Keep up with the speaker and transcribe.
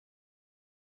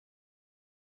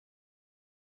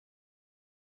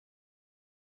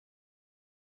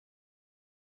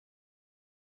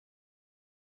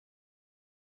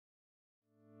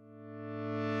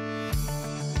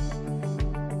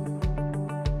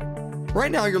Right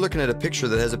now you're looking at a picture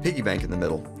that has a piggy bank in the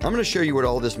middle. I'm going to show you what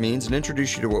all this means and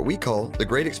introduce you to what we call the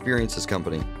Great Experiences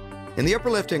Company. In the upper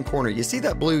left-hand corner, you see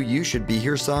that blue "You Should Be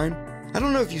Here" sign? I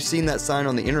don't know if you've seen that sign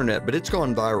on the internet, but it's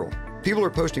gone viral. People are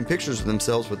posting pictures of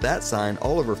themselves with that sign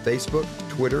all over Facebook,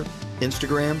 Twitter,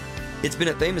 Instagram. It's been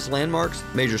at famous landmarks,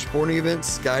 major sporting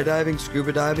events, skydiving,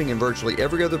 scuba diving, and virtually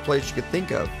every other place you could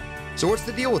think of. So what's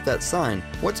the deal with that sign?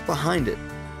 What's behind it?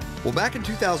 Well, back in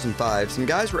 2005, some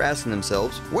guys were asking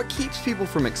themselves, what keeps people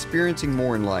from experiencing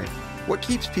more in life? What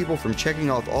keeps people from checking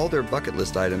off all their bucket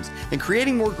list items and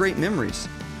creating more great memories?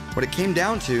 What it came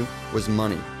down to was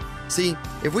money. See,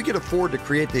 if we could afford to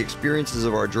create the experiences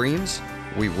of our dreams,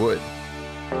 we would.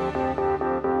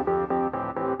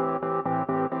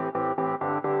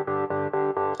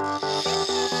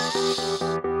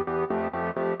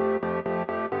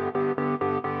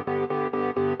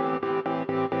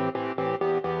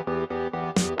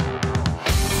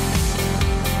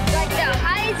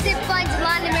 Zip lines in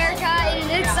Latin America, and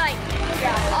it's like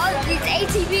all of these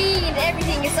ATV and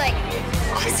everything is like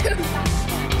awesome.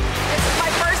 This is my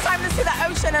first time to see the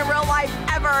ocean in real life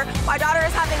ever. My daughter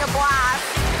is having a blast.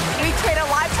 We created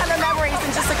a lifetime of memories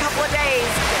in just a couple of days.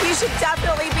 You should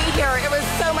definitely be here. It was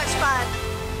so much fun.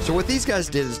 So what these guys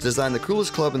did is design the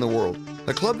coolest club in the world,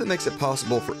 a club that makes it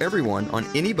possible for everyone on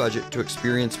any budget to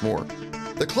experience more.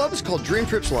 The club is called Dream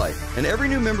Trips Light, and every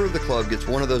new member of the club gets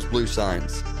one of those blue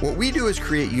signs. What we do is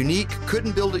create unique,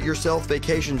 couldn't-build-it-yourself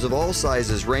vacations of all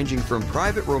sizes, ranging from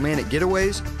private romantic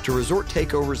getaways to resort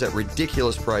takeovers at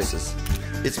ridiculous prices.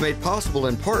 It's made possible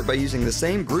in part by using the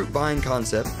same group buying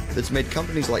concept that's made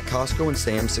companies like Costco and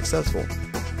Sam's successful.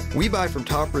 We buy from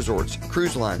top resorts,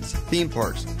 cruise lines, theme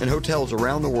parks, and hotels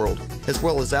around the world, as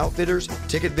well as outfitters,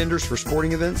 ticket vendors for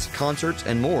sporting events, concerts,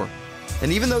 and more.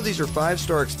 And even though these are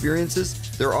 5-star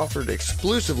experiences, they're offered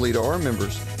exclusively to our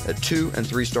members at 2- and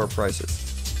 3-star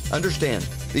prices. Understand,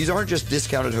 these aren't just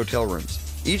discounted hotel rooms.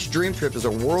 Each dream trip is a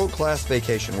world-class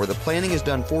vacation where the planning is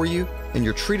done for you and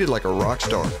you're treated like a rock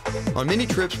star. On many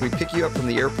trips, we pick you up from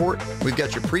the airport, we've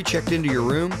got you pre-checked into your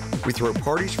room, we throw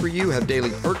parties for you, have daily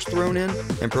perks thrown in,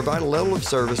 and provide a level of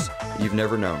service you've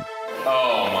never known.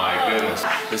 Oh my goodness,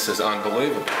 this is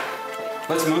unbelievable.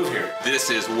 Let's move here. This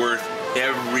is worth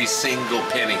every single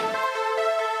penny.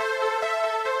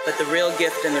 But the real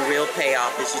gift and the real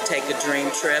payoff is you take a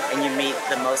dream trip and you meet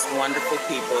the most wonderful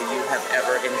people you have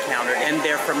ever encountered, and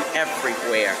they're from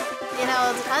everywhere. You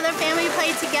know, other families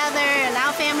play together, and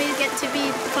our families get to be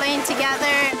playing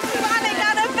together. Come on, they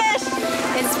got a fish!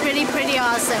 It's pretty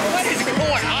awesome. What is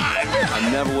going on? I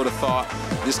never would have thought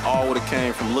this all would have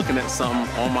came from looking at something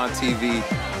on my TV,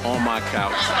 on my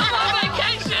couch. I'm on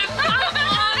vacation!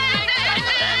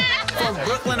 From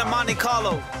Brooklyn to Monte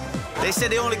Carlo. They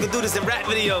said they only could do this in rap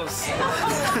videos.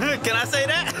 Can I say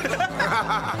that?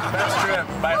 Best trip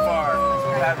by far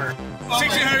ever.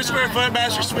 1,600 square foot,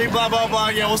 master suite, blah, blah, blah.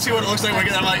 Yeah, we'll see what it looks like when we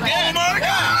get there. I'm like, oh my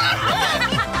God!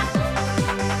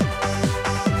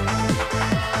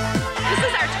 This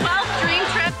is our 12th dream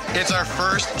trip. It's our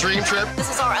first dream trip. This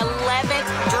is our 11th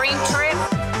dream trip.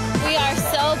 We are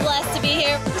so blessed to be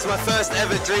here. It's my first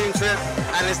ever dream trip,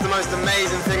 and it's the most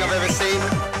amazing thing I've ever seen.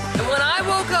 And when I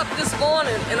woke up this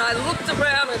morning and I looked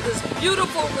around at this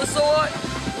beautiful resort,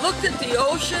 looked at the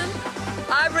ocean,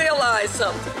 I realized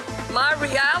something. My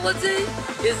reality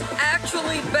is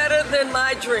actually better than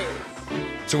my dream.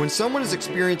 So when someone is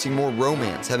experiencing more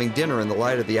romance having dinner in the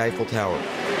light of the Eiffel Tower,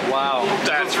 Wow,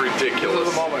 that's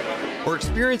ridiculous. or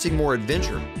experiencing more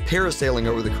adventure parasailing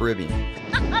over the Caribbean,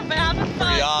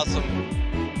 Pretty awesome.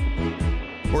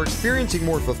 or experiencing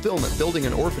more fulfillment building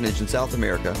an orphanage in South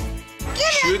America,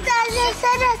 Should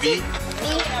be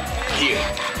here.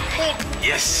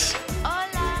 Yes.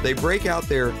 they break out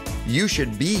their "You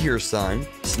Should Be Here" sign,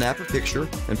 snap a picture,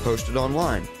 and post it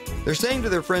online. They're saying to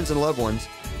their friends and loved ones,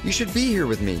 you should be here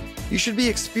with me. You should be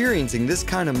experiencing this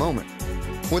kind of moment.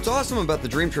 What's awesome about the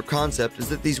Dream Trip concept is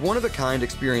that these one-of-a-kind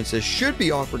experiences should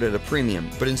be offered at a premium,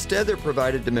 but instead they're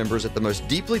provided to members at the most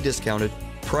deeply discounted,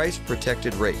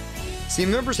 price-protected rate. See,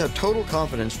 members have total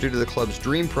confidence due to the club's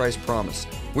Dream Price Promise,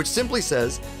 which simply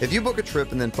says, if you book a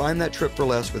trip and then find that trip for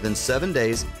less within 7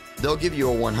 days, they'll give you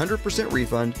a 100%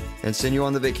 refund and send you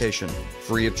on the vacation,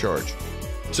 free of charge.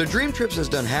 So Dream Trips has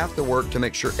done half the work to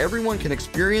make sure everyone can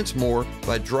experience more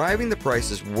by driving the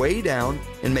prices way down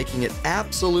and making it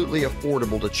absolutely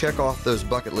affordable to check off those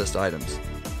bucket list items.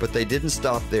 But they didn't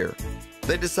stop there.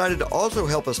 They decided to also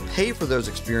help us pay for those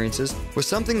experiences with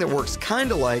something that works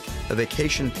kind of like a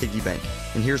vacation piggy bank.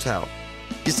 And here's how.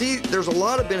 You see, there's a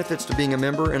lot of benefits to being a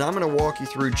member, and I'm going to walk you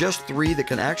through just 3 that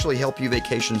can actually help you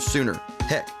vacation sooner.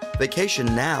 Heck, vacation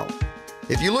now.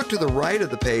 If you look to the right of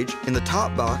the page, in the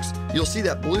top box, you'll see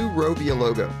that blue Rovia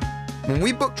logo. When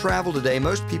we book travel today,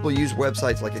 most people use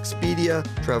websites like Expedia,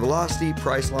 Travelocity,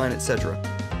 Priceline, etc.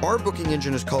 Our booking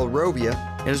engine is called Rovia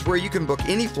and is where you can book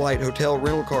any flight, hotel,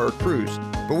 rental car, or cruise.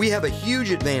 But we have a huge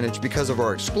advantage because of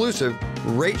our exclusive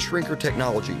rate shrinker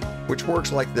technology, which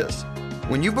works like this.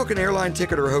 When you book an airline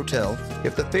ticket or hotel,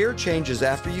 if the fare changes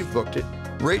after you've booked it,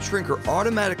 Rate Shrinker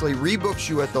automatically rebooks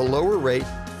you at the lower rate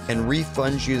and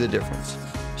refunds you the difference.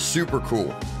 Super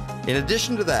cool. In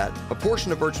addition to that, a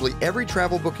portion of virtually every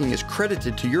travel booking is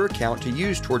credited to your account to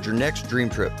use towards your next dream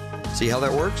trip. See how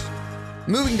that works?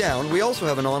 Moving down, we also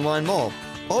have an online mall.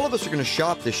 All of us are going to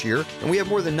shop this year, and we have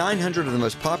more than 900 of the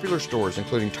most popular stores,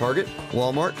 including Target,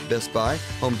 Walmart, Best Buy,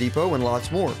 Home Depot, and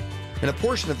lots more. And a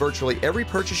portion of virtually every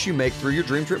purchase you make through your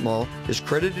Dream Trip Mall is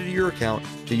credited to your account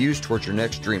to use towards your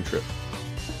next dream trip.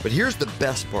 But here's the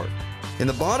best part. In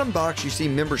the bottom box, you see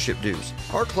membership dues.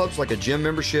 Our club's like a gym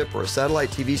membership or a satellite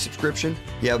TV subscription.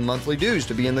 You have monthly dues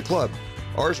to be in the club.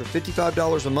 Ours are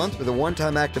 $55 a month with a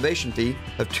one-time activation fee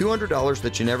of $200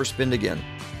 that you never spend again.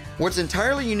 What's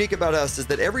entirely unique about us is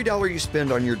that every dollar you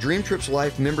spend on your Dream Trips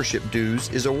Life membership dues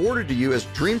is awarded to you as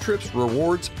Dream Trips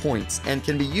Rewards points and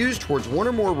can be used towards one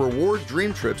or more reward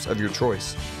dream trips of your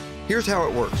choice. Here's how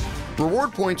it works.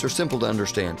 Reward points are simple to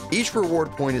understand. Each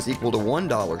reward point is equal to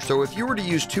 $1, so if you were to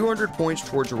use 200 points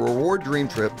towards a reward dream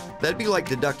trip, that'd be like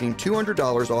deducting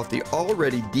 $200 off the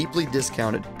already deeply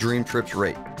discounted Dream Trips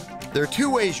rate. There are two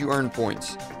ways you earn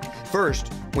points.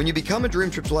 First, when you become a Dream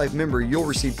Trips Life member, you'll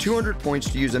receive 200 points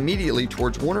to use immediately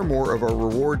towards one or more of our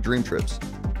reward dream trips.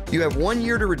 You have 1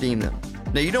 year to redeem them.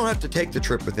 Now, you don't have to take the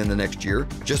trip within the next year,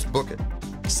 just book it.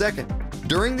 Second,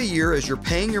 during the year, as you're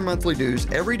paying your monthly dues,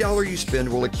 every dollar you spend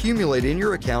will accumulate in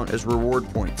your account as reward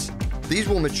points. These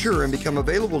will mature and become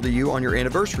available to you on your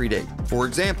anniversary date. For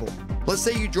example, let's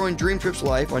say you join Dream Trips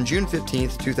Life on June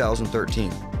 15th,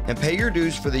 2013, and pay your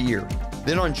dues for the year.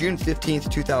 Then on June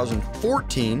 15th,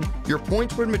 2014, your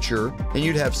points would mature and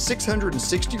you'd have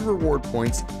 660 reward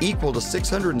points equal to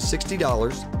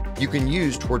 $660 you can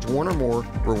use towards one or more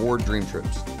reward dream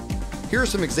trips. Here are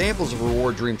some examples of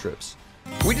reward dream trips.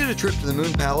 We did a trip to the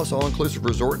Moon Palace All-Inclusive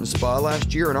Resort and Spa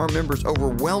last year, and our members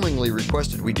overwhelmingly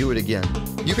requested we do it again.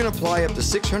 You can apply up to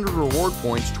 600 reward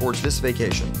points towards this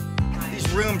vacation.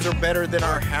 These rooms are better than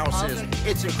our houses.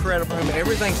 It's incredible. I mean,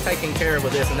 everything's taken care of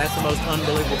with this, and that's the most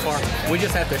unbelievable part. We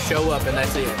just have to show up, and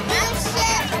that's it.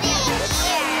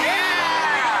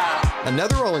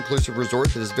 Another all-inclusive resort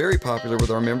that is very popular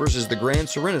with our members is the Grand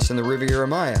Serenus in the Riviera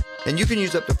Maya, and you can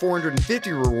use up to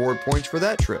 450 reward points for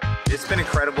that trip. It's been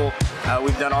incredible.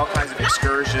 We've done all kinds of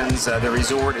excursions. The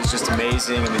resort is just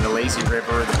amazing. I mean, the lazy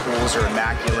river, the pools are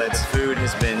immaculate. The food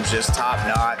has been just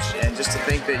top-notch, and just to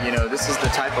think that, you know, this is the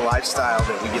type of lifestyle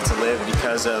that we get to live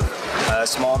because of a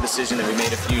small decision that we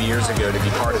made a few years ago to be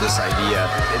part of this idea.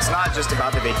 It's not just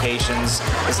about the vacations.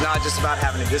 It's not just about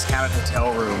having a discounted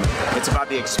hotel room. It's about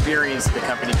the experience that the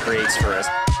company creates for us.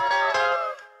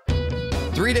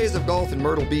 3 days of golf in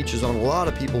Myrtle Beach is on a lot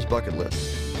of people's bucket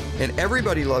list. And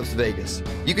everybody loves Vegas.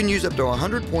 You can use up to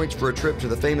 100 points for a trip to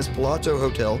the famous Palazzo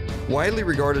Hotel, widely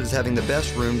regarded as having the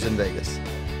best rooms in Vegas.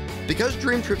 Because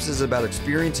Dream Trips is about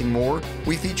experiencing more,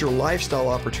 we feature lifestyle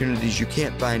opportunities you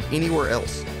can't find anywhere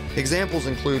else. Examples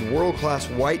include world-class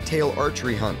whitetail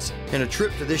archery hunts and a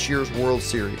trip to this year's World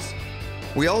Series.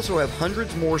 We also have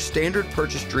hundreds more standard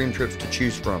purchase Dream Trips to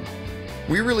choose from.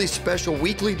 We release special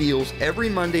weekly deals every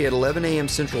Monday at 11 a.m.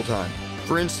 Central Time.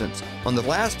 For instance, on the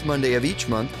last Monday of each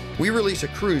month, we release a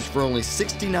cruise for only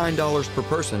 $69 per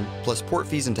person, plus port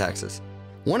fees and taxes.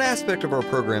 One aspect of our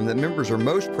program that members are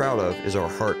most proud of is our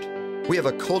heart. We have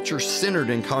a culture centered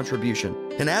in contribution,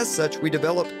 and as such, we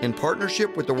develop, in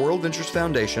partnership with the World Ventures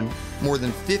Foundation, more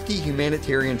than 50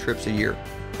 humanitarian trips a year.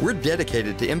 We're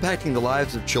dedicated to impacting the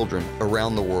lives of children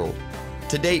around the world.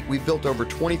 To date, we've built over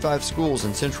 25 schools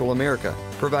in Central America,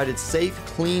 provided safe,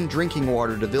 clean drinking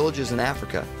water to villages in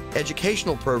Africa,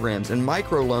 educational programs and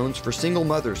microloans for single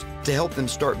mothers to help them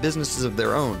start businesses of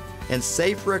their own, and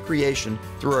safe recreation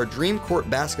through our Dream Court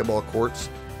basketball courts.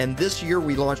 And this year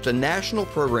we launched a national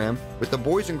program with the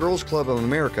Boys and Girls Club of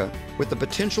America with the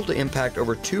potential to impact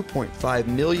over 2.5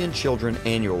 million children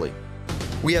annually.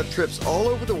 We have trips all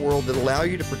over the world that allow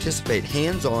you to participate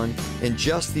hands-on in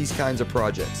just these kinds of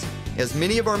projects. As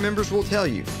many of our members will tell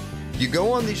you, you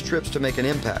go on these trips to make an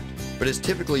impact, but it's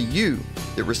typically you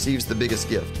that receives the biggest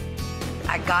gift.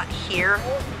 I got here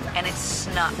and it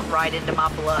snuck right into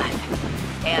my blood,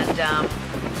 and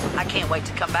I can't wait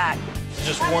to come back. It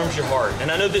just warms your heart. And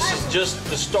I know this is just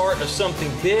the start of something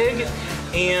big,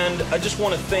 and I just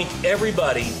want to thank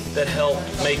everybody that helped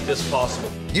make this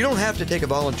possible. You don't have to take a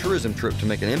volunteerism trip to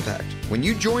make an impact. When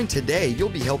you join today, you'll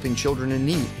be helping children in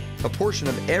need. A portion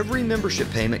of every membership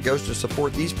payment goes to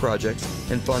support these projects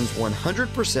and funds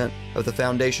 100% of the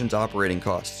foundation's operating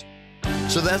costs.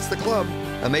 So that's the club.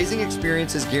 Amazing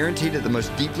experiences guaranteed at the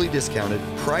most deeply discounted,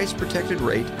 price-protected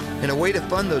rate, and a way to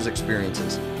fund those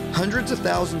experiences. Hundreds of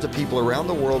thousands of people around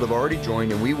the world have already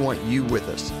joined, and we want you with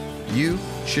us. You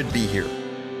should be here.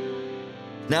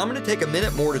 Now I'm going to take a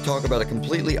minute more to talk about a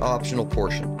completely optional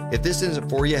portion. If this isn't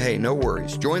for you, hey, no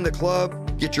worries. Join the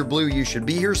club, get your blue You Should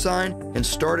Be Here sign, and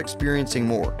start experiencing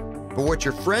more. But what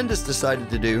your friend has decided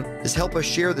to do is help us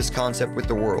share this concept with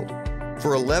the world.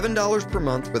 For $11 per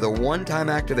month with a one-time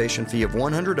activation fee of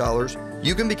 $100,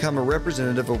 you can become a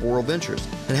representative of World Ventures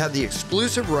and have the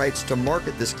exclusive rights to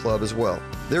market this club as well.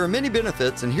 There are many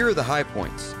benefits, and here are the high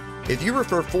points. If you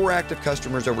refer 4 active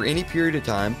customers over any period of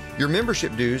time, your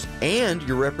membership dues and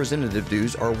your representative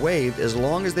dues are waived as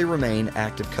long as they remain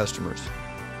active customers.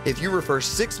 If you refer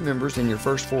 6 members in your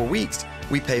first 4 weeks,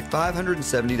 we pay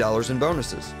 $570 in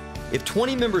bonuses. If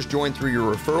 20 members join through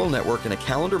your referral network in a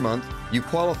calendar month, you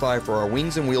qualify for our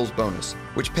Wings and Wheels bonus,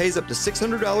 which pays up to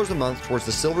 $600 a month towards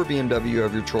the silver BMW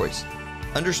of your choice.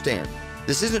 Understand,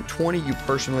 this isn't 20 you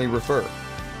personally refer.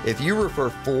 If you refer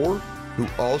 4 who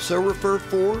also refer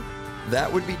 4,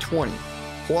 that would be 20,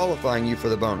 qualifying you for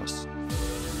the bonus.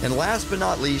 And last but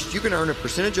not least, you can earn a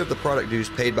percentage of the product dues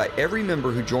paid by every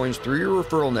member who joins through your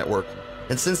referral network.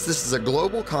 And since this is a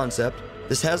global concept,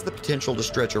 this has the potential to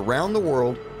stretch around the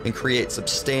world and create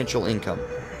substantial income.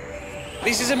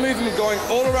 This is a movement going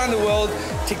all around the world,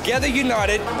 together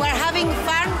united. We're having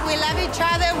fun, we love each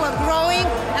other, we're growing,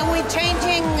 and we're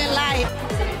changing life.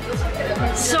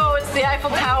 So it's the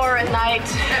Eiffel Tower at night,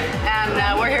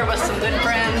 and we're here with some good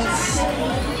friends.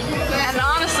 And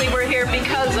honestly, we're here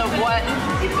because of what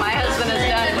my husband has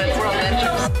done with World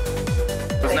Ventures.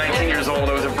 I was 19 years old,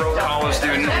 I was a broke college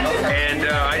student, and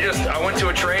I went to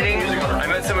a training, I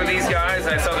met some of these guys,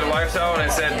 and I saw their lifestyle, and I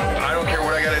said, I don't care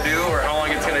what I gotta do or how long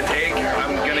it's gonna take,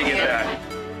 I'm gonna get that.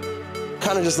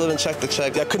 Kind of just living check to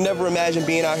check. I could never imagine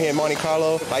being out here in Monte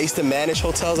Carlo. I used to manage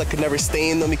hotels. I could never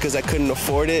stay in them because I couldn't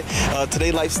afford it.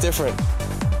 Today, life's different.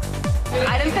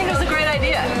 I didn't think it was a great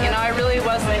idea. You know, I really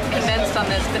wasn't convinced on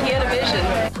this, but he had a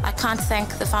vision. I can't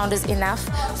thank the founders enough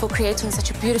for creating such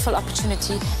a beautiful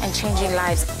opportunity and changing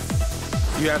lives.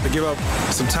 You have to give up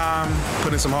some time,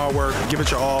 put in some hard work, give it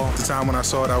your all. At the time when I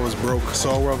saw it, I was broke.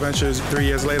 Saw World Ventures 3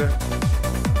 years later.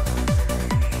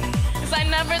 I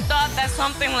never thought that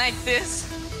something like this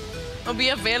would be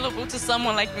available to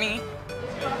someone like me.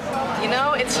 You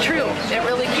know, it's true. It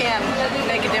really can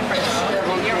make a difference.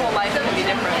 Your whole life can be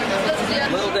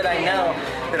different. Little did I know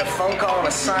that a phone call and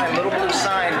a sign, little blue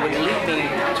sign, would lead me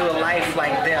to a life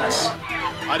like this.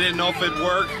 I didn't know if it'd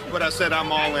work, but I said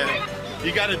I'm all in.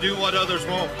 You got to do what others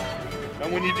won't.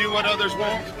 And when you do what others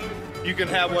won't, you can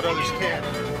have what others can't.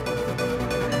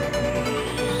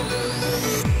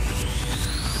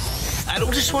 I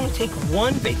don't just want to take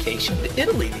one vacation to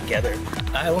Italy together.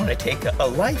 I want to take a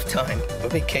lifetime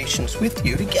of vacations with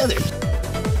you together.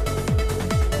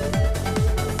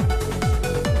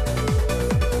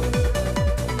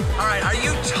 All right, are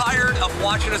you tired of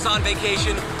watching us on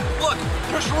vacation? Look,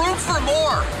 there's room for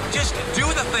more. Just do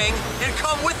the thing and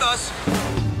come with us.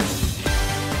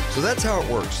 So that's how it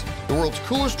works. The world's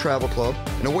coolest travel club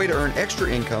and a way to earn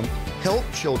extra income, help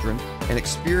children, and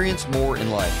experience more in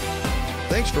life.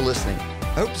 Thanks for listening.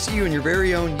 I hope to see you in your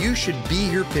very own You Should Be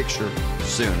Here picture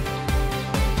soon.